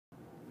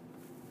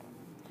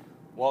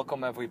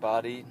Welcome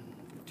everybody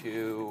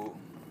to,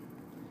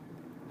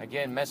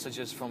 again,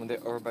 messages from the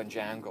urban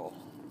jungle.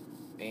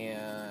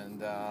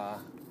 And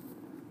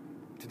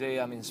today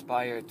I'm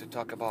inspired to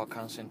talk about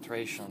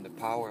concentration, the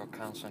power of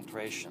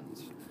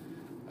concentrations.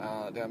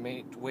 There are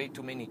way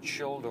too many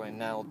children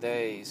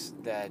nowadays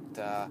that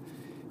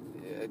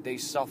they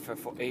suffer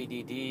for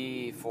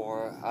ADD,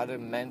 for other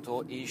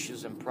mental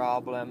issues and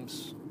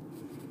problems.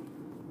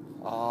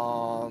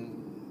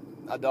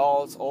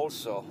 Adults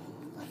also,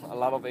 a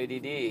lot of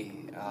ADD,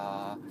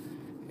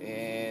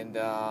 and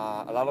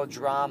a lot of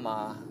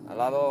drama, a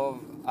lot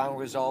of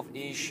unresolved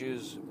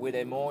issues with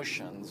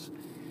emotions.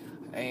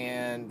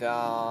 And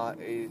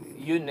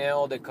you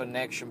know the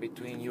connection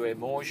between your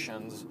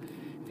emotions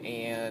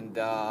and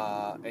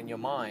your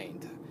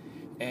mind.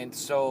 And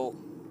so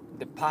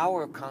the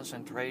power of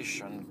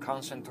concentration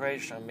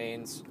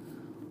means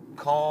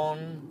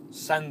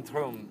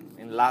concentrum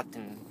in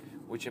Latin,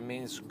 which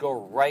means go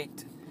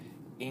right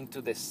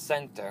into the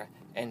center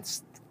and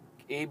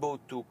able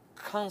to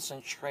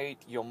concentrate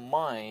your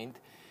mind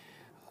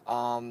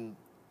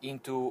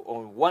into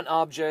one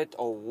object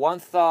or one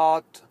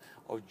thought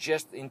or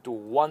just into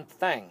one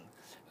thing.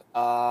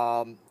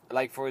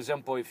 Like for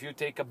example, if you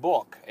take a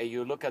book and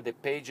you look at the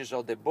pages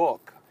of the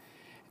book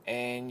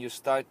and you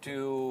start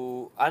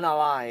to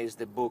analyze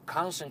the book,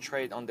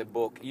 concentrate on the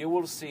book, you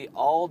will see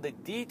all the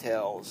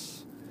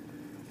details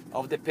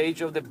of the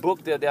page of the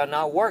book that they are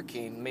not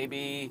working.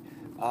 Maybe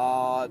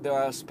there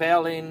are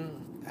spelling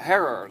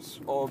errors,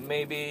 or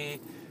maybe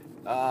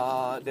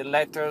the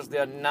letters, they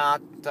are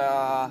not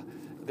the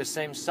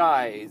same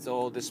size,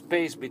 or the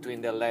space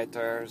between the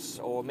letters,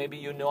 or maybe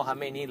you know how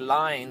many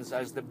lines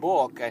as the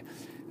book.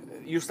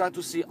 You start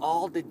to see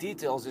all the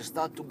details. They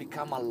start to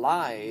become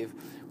alive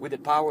with the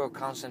power of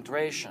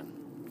concentration.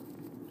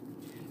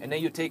 And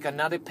then you take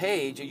another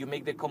page and you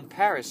make the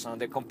comparison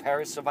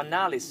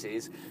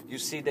analysis. You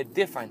see the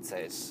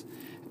differences.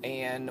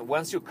 And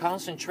once you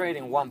concentrate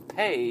in one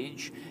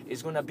page,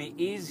 it's going to be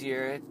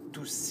easier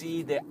to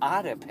see the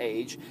other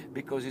page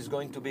because it's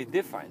going to be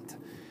different.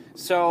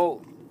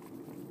 So,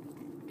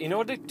 in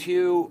order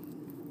to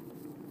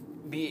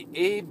be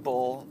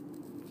able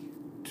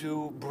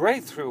to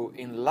break through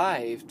in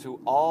life to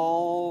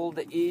all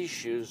the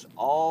issues,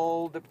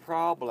 all the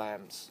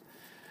problems,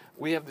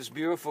 we have this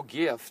beautiful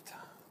gift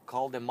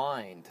called the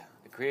mind.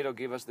 The Creator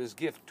gave us this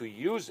gift to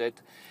use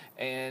it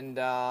and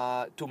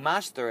to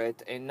master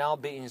it, and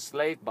not be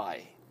enslaved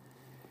by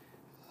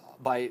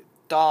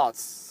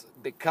thoughts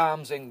that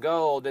comes and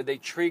go, that they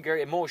trigger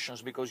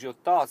emotions, because your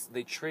thoughts,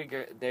 they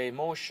trigger the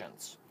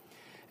emotions.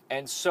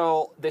 And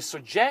so the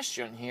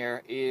suggestion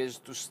here is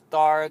to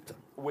start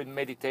with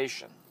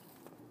meditation.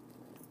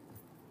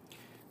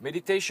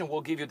 Meditation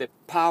will give you the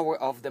power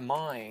of the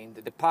mind.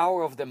 The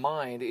power of the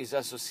mind is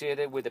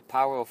associated with the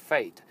power of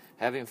faith,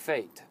 having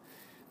faith.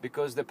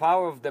 Because the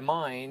power of the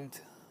mind,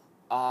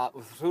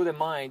 through the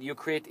mind, you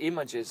create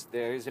images.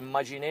 There is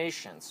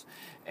imaginations.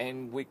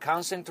 And with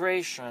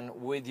concentration,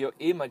 with your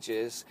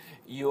images,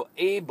 you're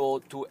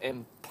able to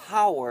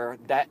empower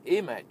that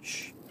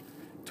image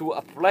to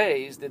a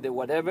place that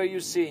whatever you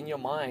see in your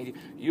mind,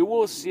 you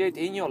will see it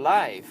in your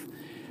life.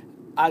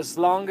 As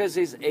long as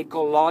it's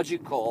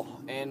ecological.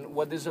 And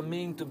what does it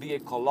mean to be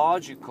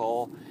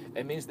ecological?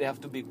 It means they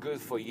have to be good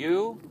for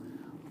you,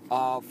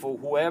 for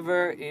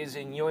whoever is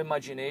in your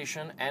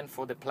imagination, and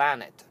for the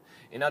planet.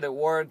 In other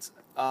words,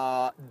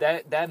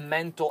 that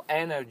mental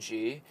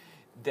energy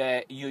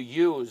that you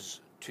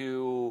use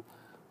to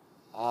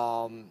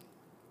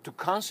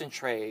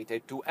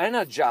concentrate, to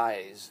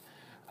energize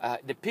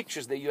the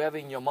pictures that you have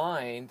in your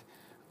mind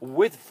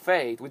with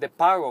faith, with the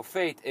power of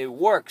faith, it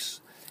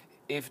works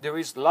if there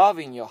is love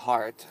in your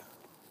heart,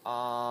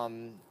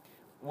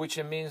 which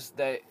means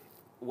that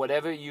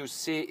whatever you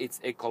see, it's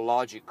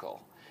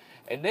ecological.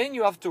 And then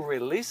you have to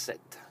release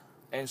it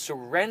and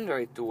surrender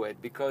it to it,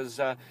 because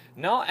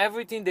not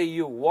everything that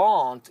you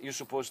want, you're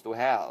supposed to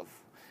have.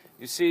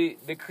 You see,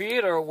 the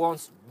Creator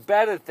wants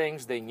better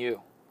things than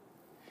you.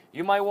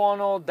 You might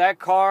want that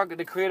car,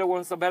 the Creator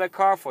wants a better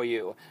car for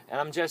you. And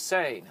I'm just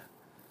saying.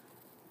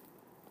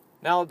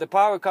 Now, the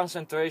power of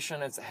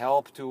concentration has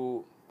helped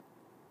to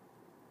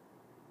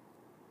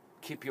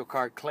keep your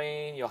car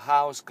clean, your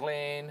house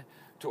clean,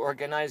 to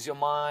organize your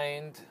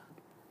mind,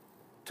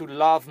 to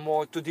love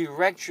more, to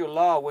direct your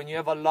love. When you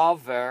have a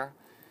lover,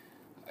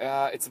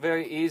 it's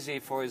very easy,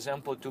 for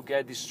example, to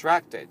get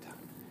distracted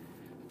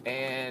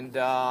and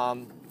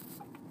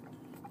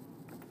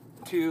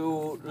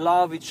to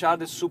love each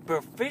other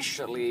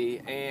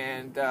superficially.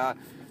 And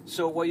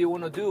so what you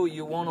want to do,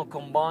 you want to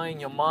combine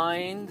your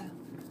mind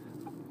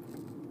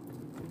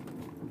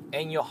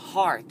and your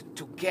heart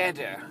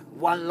together,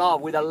 one love,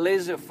 with a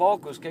laser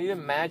focus. Can you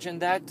imagine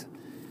that?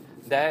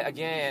 That,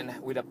 again,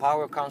 with the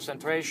power of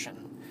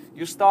concentration.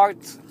 You start,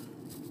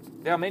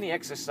 there are many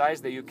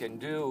exercises that you can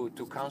do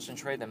to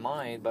concentrate the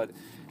mind, but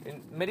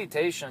in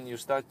meditation you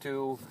start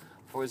to,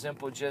 for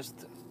example,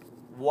 just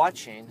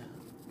watching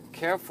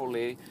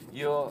carefully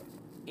your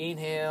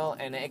inhale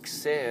and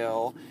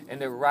exhale and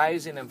the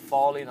rising and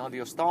falling of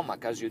your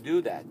stomach as you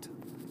do that.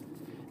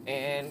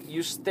 and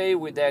you stay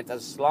with that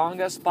as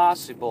long as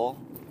possible,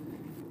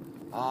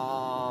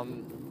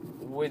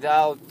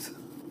 without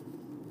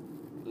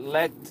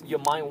let your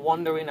mind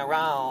wandering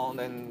around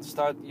and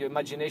start your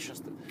imagination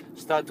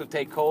start to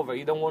take over.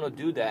 You don't want to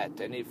do that,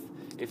 and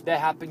if that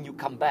happens, you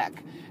come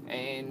back.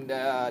 And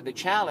the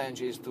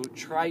challenge is to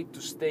try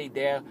to stay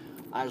there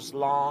as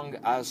long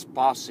as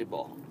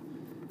possible.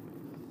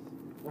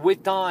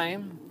 With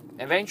time,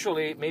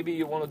 eventually, maybe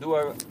you want to do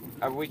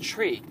a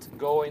retreat,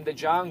 go in the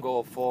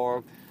jungle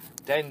for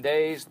 10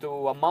 days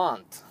to a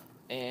month,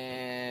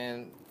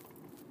 and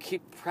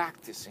keep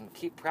practicing.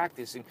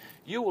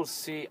 You will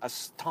see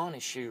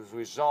astonishing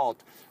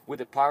result with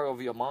the power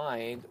of your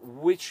mind,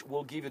 which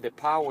will give you the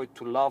power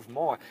to love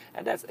more.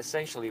 And that's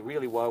essentially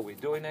really why we're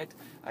doing it.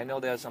 I know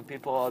there are some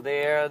people out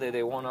there that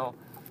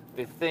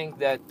they think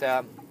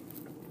that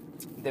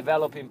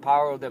developing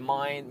power of the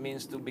mind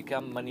means to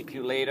become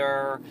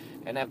manipulator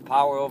and have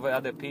power over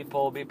other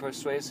people, be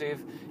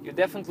persuasive. You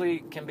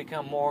definitely can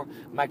become more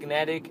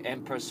magnetic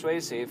and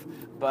persuasive,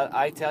 but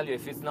I tell you,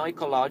 if it's not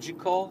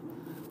ecological,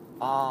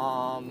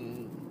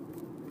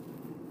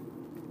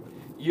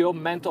 your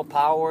mental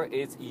power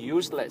is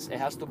useless. It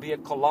has to be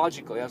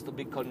ecological. It has to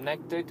be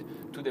connected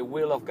to the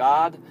will of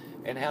God,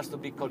 and it has to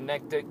be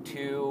connected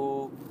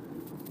to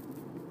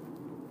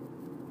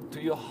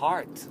your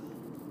heart,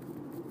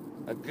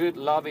 a good,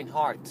 loving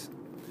heart.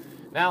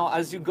 Now,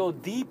 as you go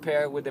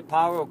deeper with the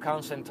power of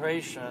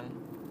concentration,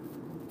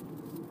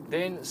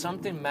 then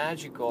something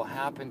magical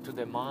happens to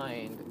the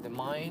mind. The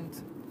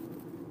mind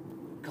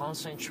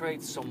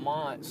concentrates so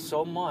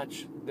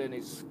much that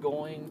it's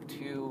going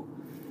to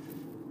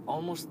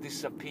almost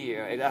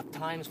disappear. It at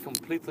times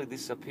completely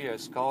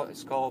disappears.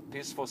 It's called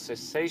peaceful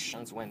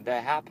cessations. When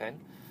that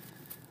happens,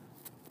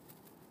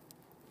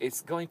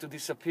 it's going to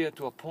disappear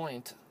to a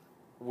point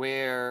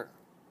where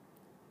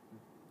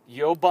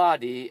your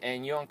body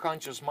and your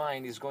unconscious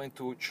mind is going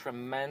through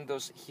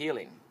tremendous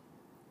healing.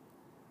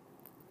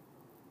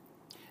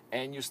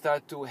 And you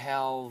start to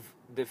have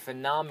the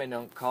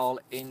phenomenon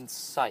called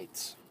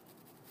insights.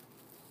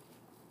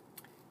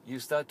 You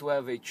start to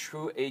have a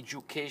true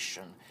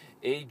education.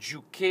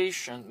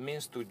 Education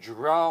means to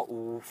draw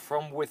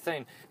from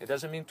within. It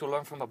doesn't mean to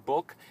learn from a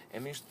book.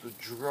 It means to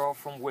draw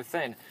from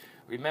within.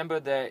 Remember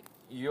that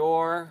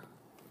your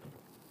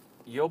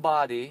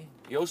body,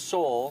 your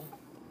soul,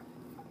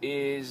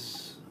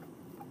 is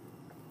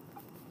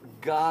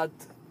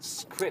God's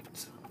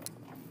script.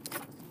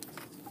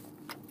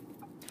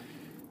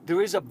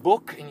 There is a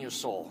book in your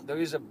soul. There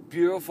is a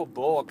beautiful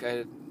book.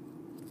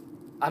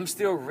 I'm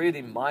still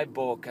reading my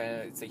book,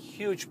 and it's a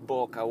huge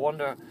book. I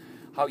wonder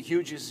how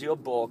huge is your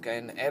book,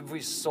 and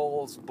every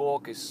soul's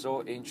book is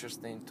so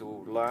interesting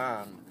to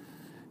learn.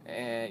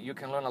 And you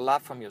can learn a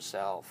lot from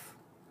yourself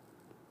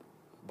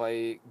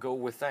by go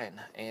within.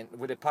 And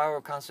with the power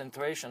of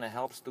concentration, it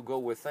helps to go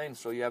within,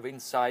 so you have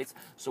insights,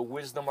 so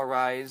wisdom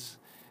arises,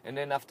 and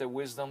then after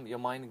wisdom, your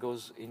mind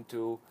goes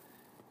into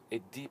a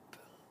deep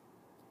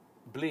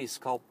bliss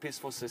called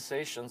peaceful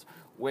cessations,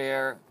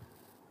 where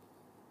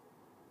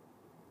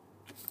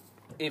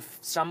if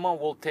someone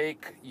will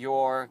take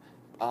will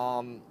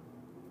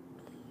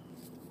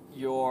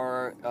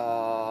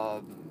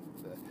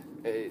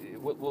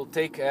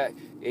take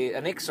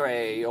an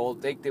X-ray or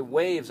take the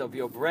waves of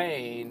your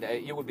brain,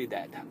 you will be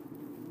dead.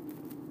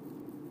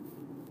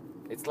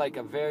 It's like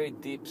a very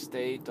deep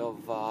state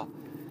of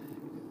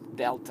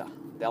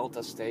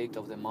delta state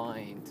of the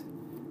mind,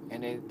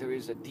 and there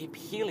is a deep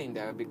healing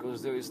there,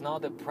 because there is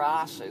not the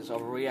process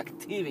of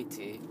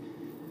reactivity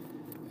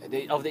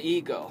of the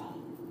ego.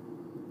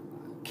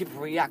 Keep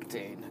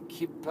reacting,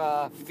 keep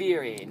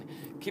fearing,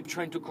 keep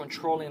trying to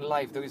control in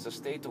life. There is a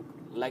state of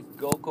let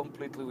go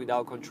completely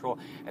without control,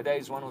 and that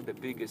is one of the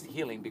biggest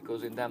healing,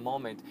 because in that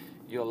moment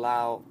you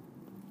allow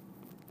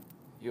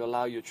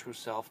your true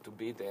self to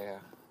be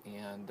there,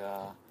 and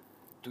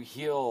to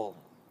heal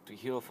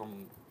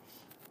from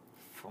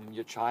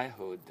your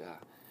childhood,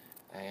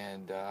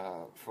 and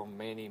from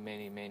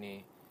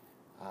many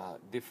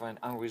different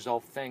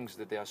unresolved things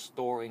that they are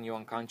stored in your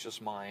unconscious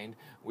mind,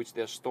 which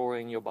they're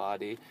storing in your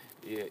body.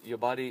 Your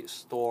body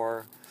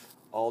store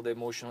all the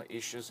emotional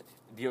issues.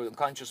 The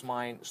unconscious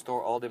mind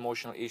store all the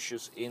emotional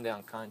issues in the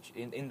unconscious,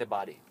 in the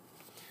body.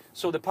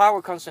 So the power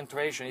of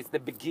concentration is the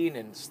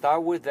beginning.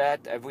 Start with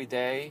that every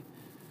day,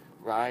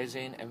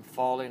 rising and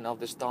falling of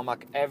the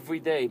stomach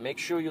every day. Make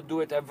sure you do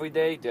it every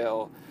day,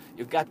 though.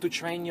 You got to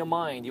train your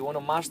mind. You want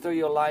to master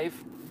your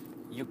life,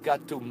 you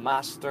got to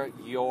master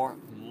your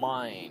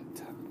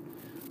mind.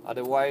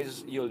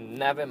 Otherwise, you'll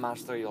never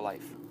master your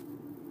life.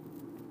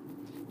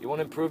 You want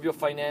to improve your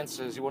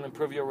finances, you want to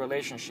improve your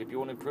relationship, you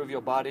want to improve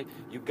your body,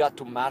 you got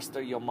to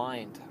master your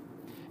mind.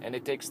 And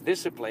it takes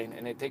discipline,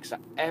 and it takes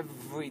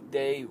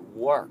everyday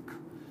work.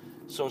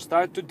 So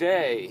start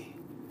today.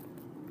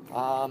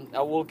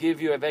 I will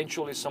give you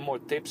eventually some more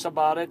tips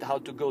about it, how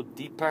to go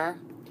deeper,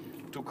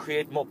 to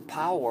create more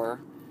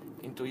power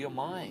into your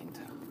mind,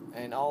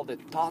 and all the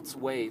thoughts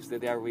waves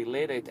that are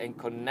related and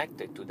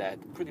connected to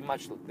that. Pretty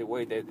much the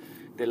way that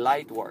the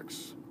light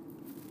works,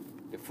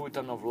 the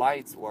photon of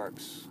light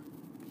works.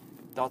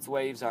 Thought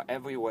waves are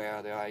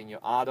everywhere. They are in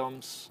your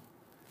atoms.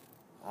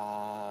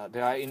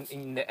 They are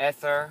in the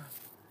ether.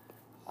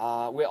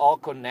 We're all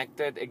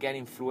connected, again,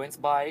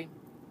 influenced by.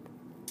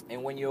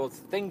 And when you're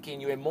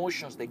thinking, your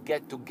emotions, they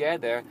get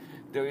together,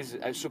 there is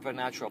a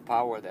supernatural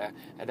power there.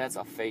 And that's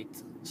how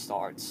faith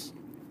starts.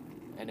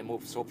 And it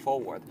moves so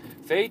forward.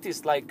 Faith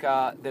is like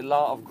the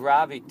law of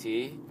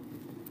gravity.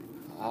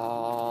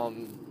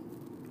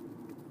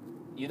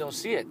 You don't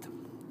see it,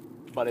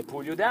 but it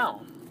pulls you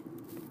down.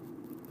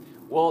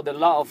 Well, the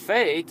law of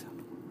faith,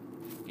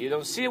 you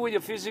don't see it with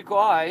your physical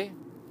eye,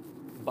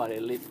 but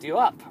it lifts you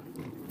up.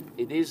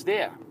 It is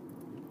there.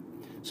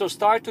 So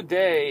start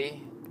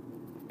today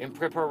in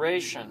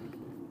preparation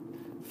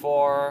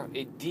for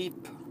a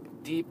deep,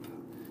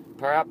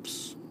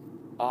 perhaps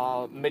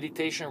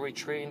meditation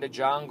retreat in the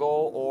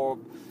jungle, or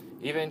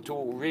even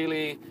to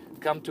really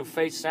come to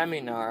faith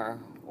seminar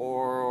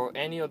or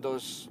any of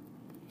those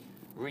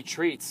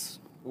retreats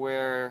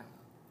where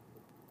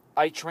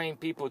I train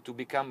people to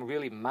become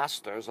really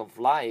masters of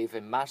life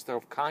and master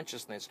of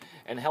consciousness,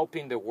 and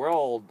helping the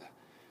world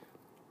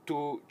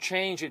to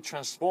change and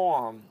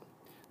transform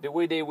the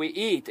way that we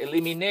eat,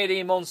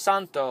 eliminating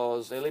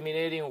Monsantos,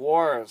 eliminating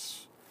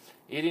wars,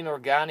 eating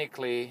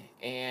organically,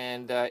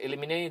 and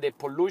eliminating the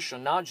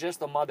pollution, not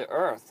just on Mother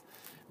Earth,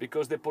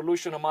 because the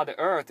pollution on Mother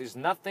Earth is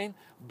nothing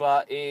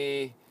but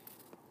a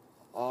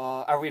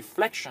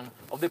reflection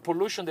of the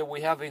pollution that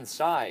we have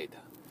inside.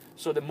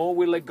 So the more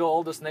we let go of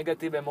all those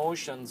negative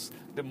emotions,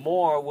 the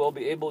more we'll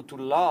be able to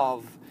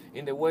love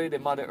in the way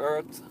that Mother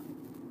Earth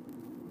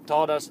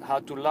taught us how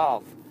to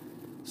love.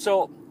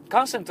 So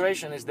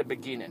concentration is the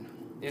beginning,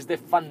 is the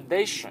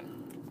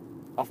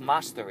foundation of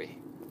mastery.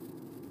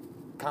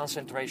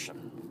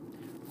 Concentration,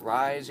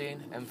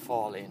 rising and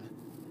falling.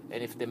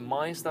 And if the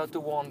mind starts to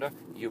wander,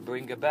 you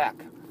bring it back.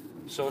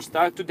 So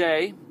start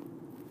today.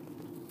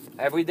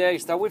 Every day,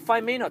 start with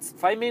 5 minutes.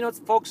 5 minutes,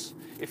 folks.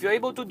 If you're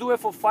able to do it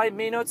for 5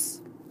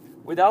 minutes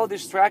without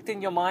distracting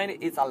your mind,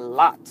 it's a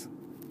lot.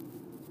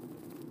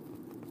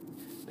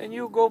 Then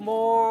you go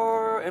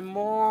more and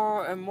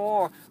more and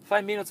more.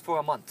 5 minutes for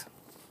a month.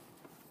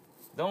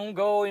 Don't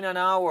go in an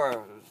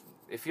hour.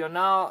 If you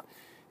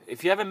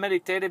haven't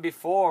meditated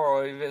before,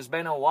 or if it's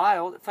been a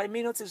while, 5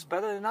 minutes is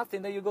better than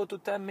nothing. Then you go to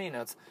 10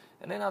 minutes.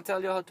 And then I'll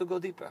tell you how to go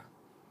deeper.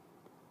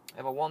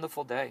 Have a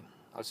wonderful day.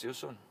 I'll see you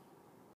soon.